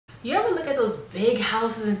You ever look at those big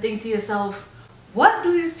houses and think to yourself, what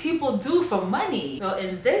do these people do for money? Well,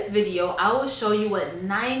 in this video, I will show you what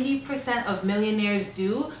 90% of millionaires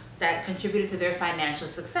do that contributed to their financial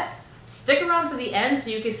success. Stick around to the end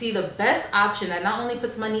so you can see the best option that not only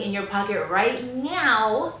puts money in your pocket right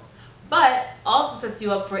now, but also sets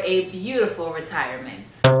you up for a beautiful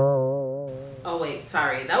retirement. Oh wait,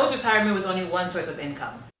 sorry, that was retirement with only one source of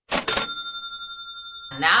income.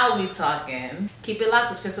 Now we talking. Keep it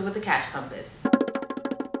locked, it's Crystal with the Cash Compass.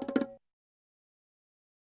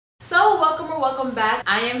 So welcome back.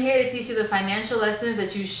 I am here to teach you the financial lessons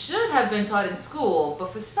that you should have been taught in school,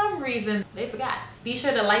 but for some reason they forgot. Be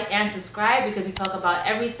sure to like and subscribe because we talk about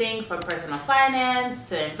everything from personal finance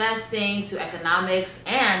to investing to economics,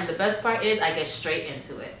 and the best part is I get straight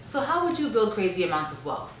into it. So how would you build crazy amounts of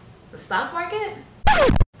wealth? The stock market?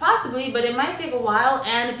 Possibly, but it might take a while,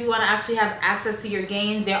 and if you want to actually have access to your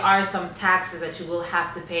gains, there are some taxes that you will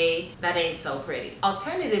have to pay that ain't so pretty.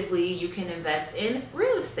 Alternatively, you can invest in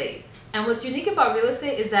real estate. And what's unique about real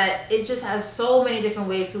estate is that it just has so many different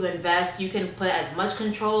ways to invest. You can put as much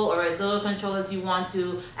control or as little control as you want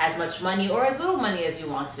to, as much money or as little money as you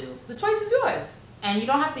want to. The choice is yours. And you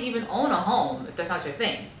don't have to even own a home if that's not your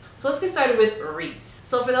thing. So let's get started with REITs.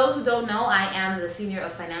 So for those who don't know, I am the Senior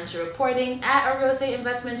of Financial Reporting at a real estate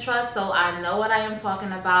investment trust, so I know what I am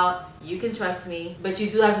talking about. You can trust me, but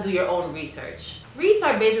you do have to do your own research. REITs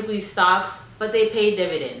are basically stocks, but they pay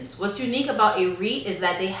dividends. What's unique about a REIT is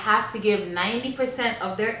that they have to give 90%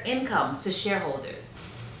 of their income to shareholders.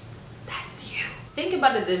 Think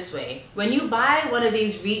about it this way. When you buy one of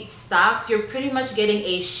these REIT stocks, you're pretty much getting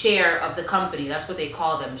a share of the company. That's what they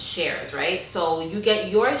call them, shares, right? So you get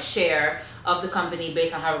your share of the company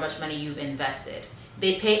based on how much money you've invested.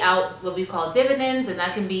 They pay out what we call dividends, and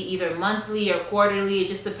that can be either monthly or quarterly. It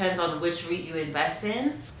just depends on which REIT you invest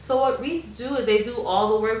in. So what REITs do is they do all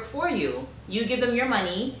the work for you. You give them your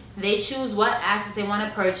money, they choose what assets they want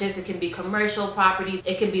to purchase. It can be commercial properties,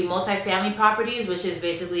 it can be multifamily properties, which is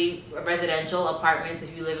basically residential apartments.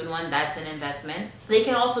 If you live in one, that's an investment. They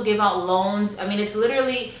can also give out loans. I mean, it's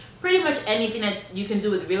literally pretty much anything that you can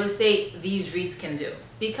do with real estate, these REITs can do.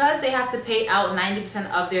 Because they have to pay out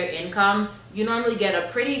 90% of their income, you normally get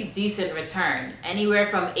a pretty decent return, anywhere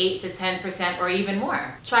from 8 to 10% or even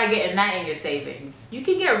more. Try getting that in your savings. You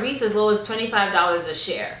can get REITs as low as $25 a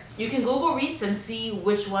share. You can Google REITs and see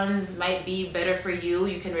which ones might be better for you.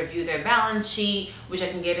 You can review their balance sheet, which I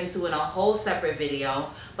can get into in a whole separate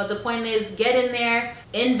video. But the point is, get in there,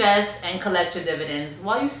 invest, and collect your dividends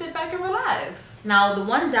while you sit back and relax. Now, the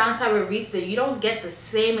one downside with REITs is that you don't get the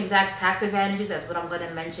same exact tax advantages as what I'm going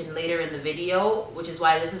to mention later in the video, which is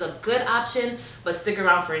why this is a good option, but stick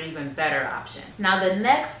around for an even better option. Now, the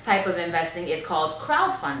next type of investing is called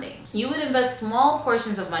crowdfunding. You would invest small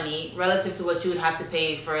portions of money relative to what you would have to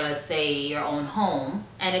pay for, let's say, your own home,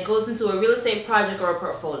 and it goes into a real estate project or a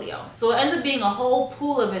portfolio. So it ends up being a whole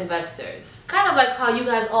pool of investors. Kind of like how you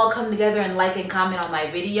guys all come together and like and comment on my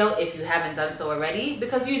video if you haven't done so already,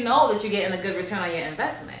 because you know that you're getting a good return on your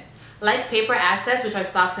investment. Like paper assets, which are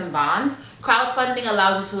stocks and bonds, crowdfunding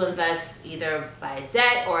allows you to invest either by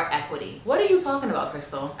debt or equity. What are you talking about,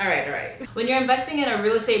 Crystal? All right. When you're investing in a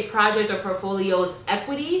real estate project or portfolio's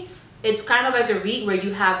equity, it's kind of like the REIT where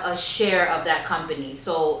you have a share of that company.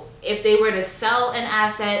 So if they were to sell an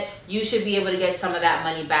asset, you should be able to get some of that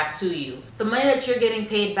money back to you. The money that you're getting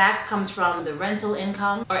paid back comes from the rental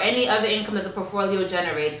income or any other income that the portfolio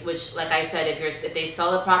generates, which, like I said, if they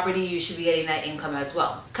sell the property, you should be getting that income as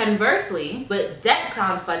well. Conversely, with debt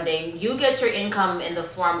crowdfunding, you get your income in the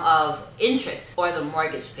form of interest or the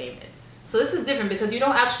mortgage payments. So this is different because you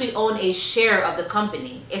don't actually own a share of the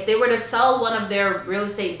company. If they were to sell one of their real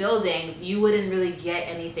estate buildings, you wouldn't really get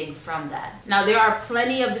anything from that. Now, there are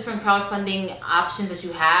plenty of different crowdfunding options that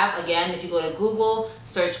you have. Again, if you go to Google,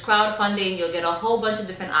 search crowdfunding, you'll get a whole bunch of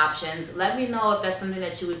different options. Let me know if that's something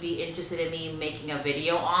that you would be interested in me making a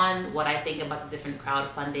video on, what I think about the different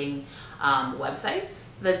crowdfunding websites.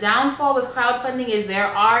 The downfall with crowdfunding is there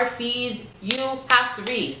are fees you have to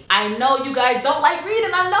read. I know you guys don't like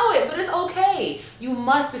reading, I know it, but it's okay. You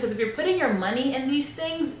must, because if you're putting your money in these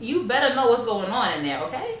things, you better know what's going on in there,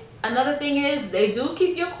 okay? Another thing is they do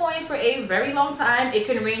keep your coin for a very long time. It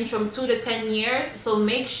can range from 2 to 10 years, so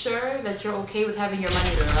make sure that you're okay with having your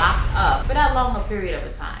money locked up for that long a period of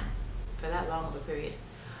a time. For that long of a period.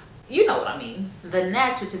 You know what I mean. The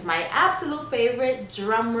next, which is my absolute favorite,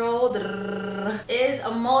 drum roll, is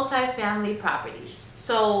a multifamily properties.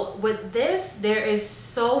 So with this, there is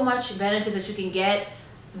so much benefits that you can get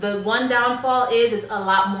The one downfall is it's a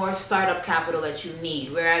lot more startup capital that you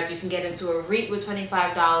need. Whereas you can get into a REIT with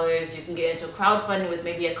 $25, you can get into crowdfunding with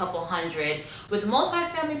maybe a couple hundred. With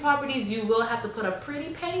multifamily properties, you will have to put a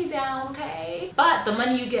pretty penny down, okay? But the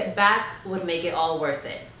money you get back would make it all worth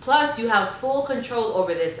it. Plus, you have full control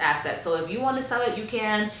over this asset. So if you want to sell it, you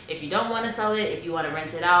can. If you don't want to sell it, if you want to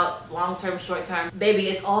rent it out, long-term, short-term, baby,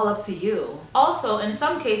 it's all up to you. Also, in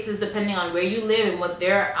some cases, depending on where you live and what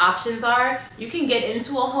their options are, you can get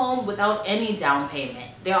into a home without any down payment.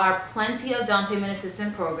 There are plenty of down payment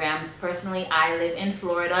assistance programs. Personally, I live in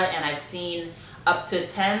Florida and I've seen up to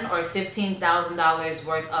 $10,000 or $15,000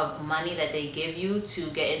 worth of money that they give you to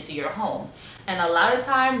get into your home. And a lot of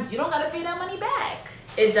times, you don't got to pay that money back.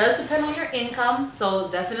 It does depend on your income,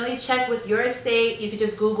 so definitely check with your estate. You could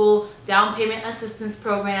just Google down payment assistance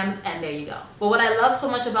programs and there you go. But what I love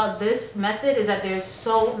so much about this method is that there's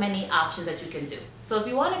so many options that you can do. So if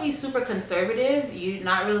you want to be super conservative, you're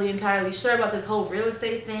not really entirely sure about this whole real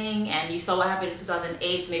estate thing, and you saw what happened in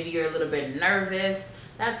 2008, so maybe you're a little bit nervous,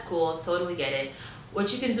 that's cool, totally get it.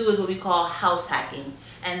 What you can do is what we call house hacking.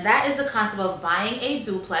 And that is the concept of buying a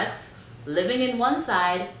duplex, living in one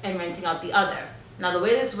side, and renting out the other. Now the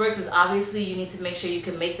way this works is obviously you need to make sure you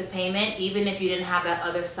can make the payment even if you didn't have that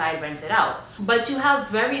other side rented out. But you have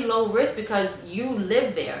very low risk because you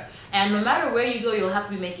live there. And no matter where you go, you'll have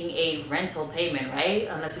to be making a rental payment, right?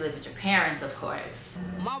 Unless you live with your parents, of course.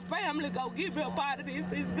 My family go give me a part of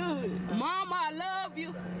this, it's good. Mama, I love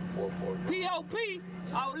you. P.O.P.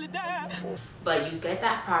 all the time. But you get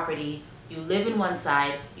that property, you live in one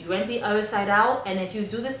side, you rent the other side out, and if you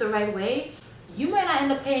do this the right way, you might not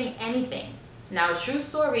end up paying anything. Now, true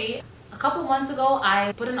story, a couple months ago,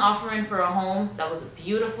 I put an offer in for a home that was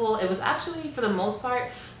beautiful. It was actually, for the most part,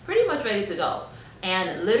 pretty much ready to go.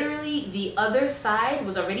 And literally, the other side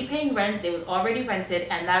was already paying rent. It was already rented,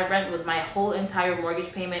 and that rent was my whole entire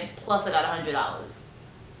mortgage payment, plus I got $100.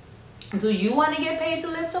 Do you want to get paid to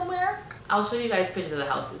live somewhere? I'll show you guys pictures of the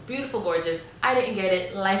house. It's beautiful, gorgeous. I didn't get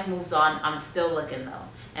it. Life moves on. I'm still looking, though.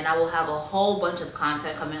 And I will have a whole bunch of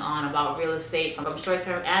content coming on about real estate from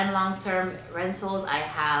short-term and long-term rentals. I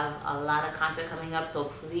have a lot of content coming up, so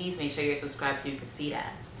please make sure you're subscribed so you can see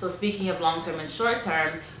that. So speaking of long-term and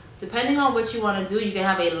short-term, depending on what you want to do, you can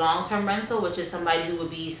have a long-term rental, which is somebody who would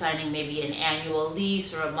be signing maybe an annual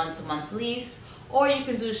lease or a month-to-month lease. Or you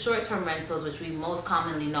can do short-term rentals, which we most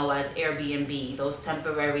commonly know as Airbnb, those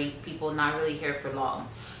temporary people not really here for long.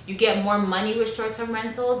 You get more money with short-term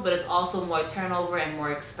rentals, but it's also more turnover and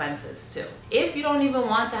more expenses too. If you don't even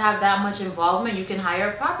want to have that much involvement, you can hire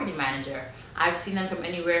a property manager. I've seen them from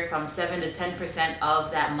anywhere from 7 to 10%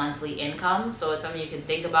 of that monthly income. So it's something you can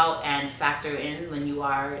think about and factor in when you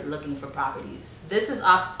are looking for properties. This is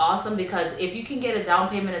awesome because if you can get a down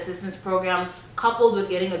payment assistance program coupled with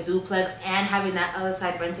getting a duplex and having that other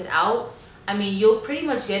side rented out, I mean, you'll pretty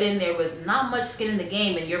much get in there with not much skin in the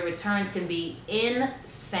game and your returns can be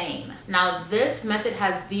insane. Now, this method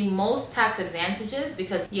has the most tax advantages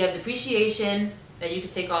because you have depreciation that you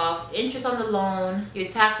can take off, interest on the loan, your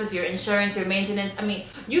taxes, your insurance, your maintenance. I mean,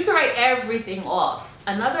 you can write everything off.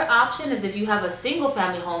 Another option is if you have a single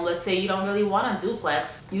family home, let's say you don't really want a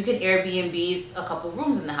duplex, you can Airbnb a couple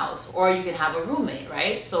rooms in the house, or you can have a roommate,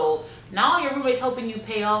 right? So now your roommate's helping you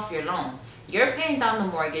pay off your loan. You're paying down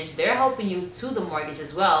the mortgage, they're helping you to the mortgage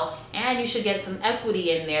as well, and you should get some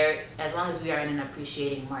equity in there as long as we are in an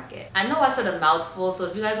appreciating market. I know I said a mouthful, so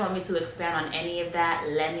if you guys want me to expand on any of that,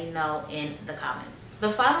 let me know in the comments. The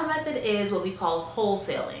final method is what we call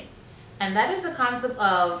wholesaling, and that is the concept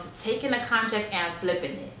of taking a contract and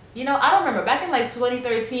flipping it. You know, I don't remember, back in like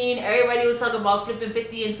 2013, everybody was talking about flipping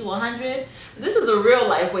 50 into 100. This is the real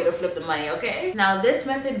life way to flip the money, okay? Now, this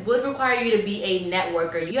method would require you to be a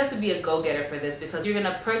networker. You have to be a go-getter for this because you're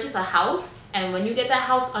gonna purchase a house, and when you get that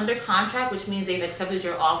house under contract, which means they've accepted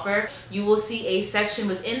your offer, you will see a section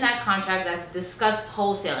within that contract that discusses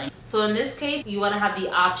wholesaling. So in this case, you wanna have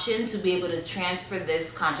the option to be able to transfer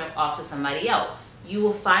this contract off to somebody else. You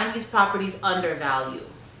will find these properties undervalued.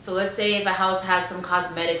 So let's say if a house has some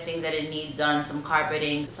cosmetic things that it needs done, some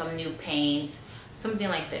carpeting, some new paint, something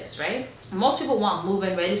like this, right? Most people want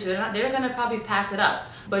move-in ready, so they're gonna probably pass it up.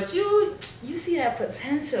 But you see that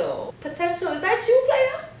potential. Potential, is that you,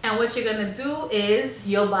 player? And what you're gonna do is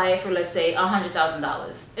you'll buy it for, let's say,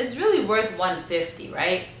 $100,000. It's really worth $150,000,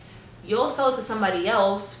 right? You'll sell it to somebody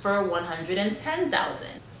else for $110,000.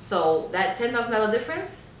 So that $10,000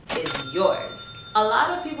 difference is yours. A lot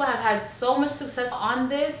of people have had so much success on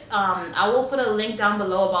this. I will put a link down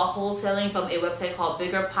below about wholesaling from a website called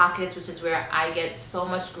Bigger Pockets, which is where I get so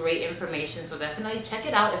much great information. So definitely check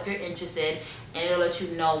it out if you're interested, and it'll let you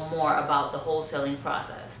know more about the wholesaling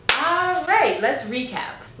process. All right, let's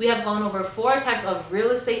recap. We have gone over 4 types of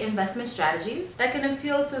real estate investment strategies that can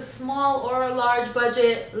appeal to small or a large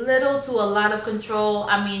budget, little to a lot of control.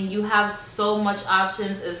 I mean, you have so much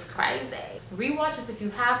options, it's crazy. Rewatch this if you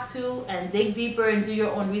have to, and dig deeper and do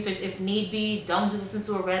your own research if need be. Don't just listen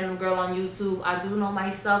to a random girl on YouTube. I do know my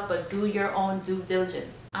stuff, but do your own due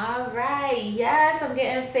diligence. All right, yes, I'm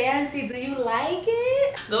getting fancy. Do you like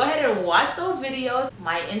it? Go ahead and watch those videos.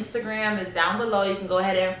 My Instagram is down below. You can go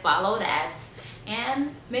ahead and follow that,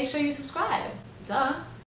 and make sure you subscribe. Duh.